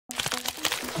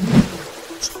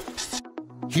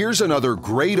Here's another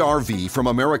great RV from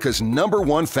America's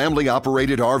 #1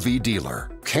 family-operated RV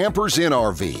dealer, Campers Inn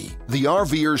RV, the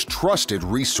RVer's trusted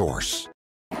resource.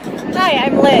 Hi,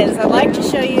 I'm Liz. I'd like to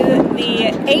show you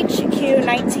the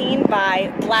HQ19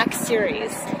 by Black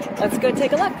Series. Let's go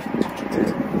take a look.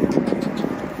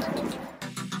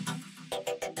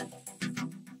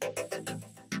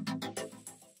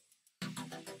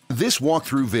 This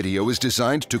walkthrough video is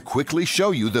designed to quickly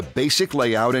show you the basic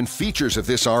layout and features of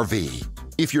this RV.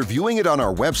 If you're viewing it on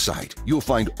our website, you'll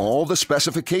find all the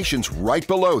specifications right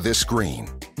below this screen.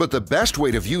 But the best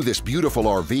way to view this beautiful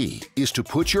RV is to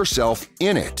put yourself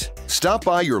in it. Stop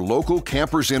by your local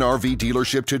Campers Inn RV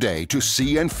dealership today to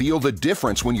see and feel the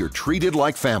difference when you're treated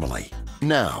like family.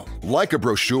 Now, like a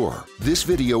brochure, this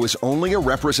video is only a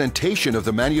representation of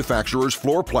the manufacturer's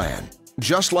floor plan.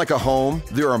 Just like a home,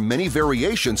 there are many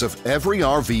variations of every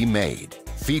RV made.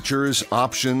 Features,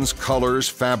 options, colors,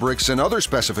 fabrics, and other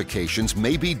specifications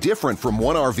may be different from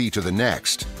one RV to the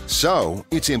next. So,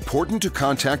 it's important to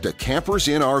contact a Campers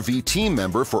Inn RV team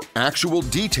member for actual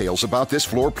details about this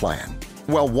floor plan.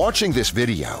 While watching this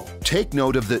video, take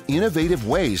note of the innovative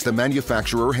ways the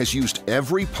manufacturer has used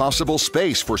every possible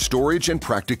space for storage and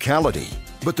practicality.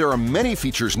 But there are many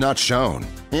features not shown,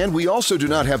 and we also do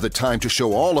not have the time to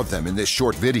show all of them in this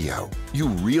short video. You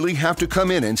really have to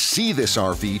come in and see this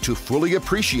RV to fully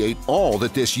appreciate all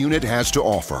that this unit has to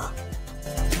offer.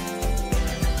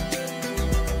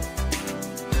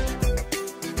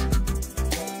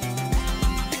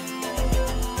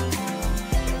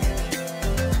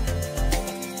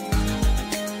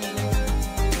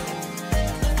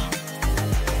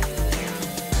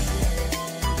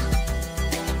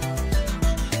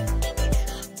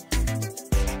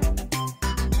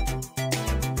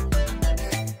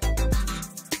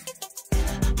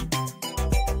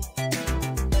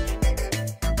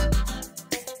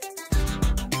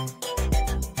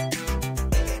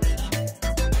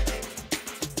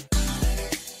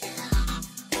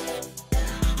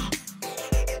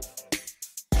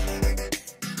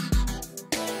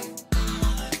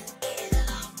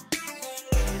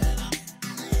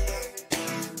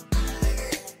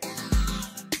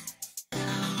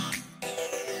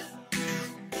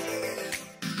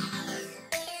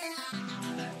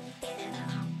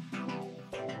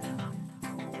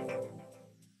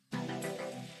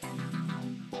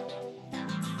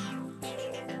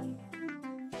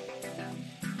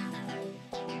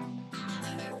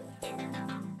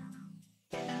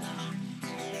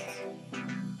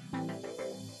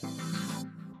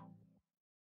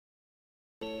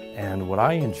 And what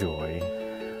I enjoy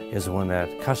is when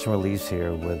that customer leaves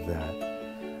here with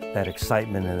that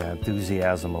excitement and that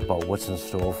enthusiasm about what's in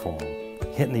store for them.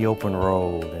 Hitting the open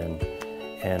road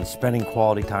and spending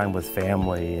quality time with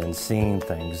family and seeing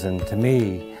things. And to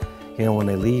me, you know, when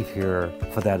they leave here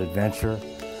for that adventure,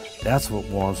 that's what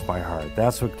warms my heart.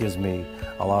 That's what gives me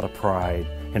a lot of pride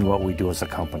in what we do as a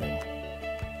company.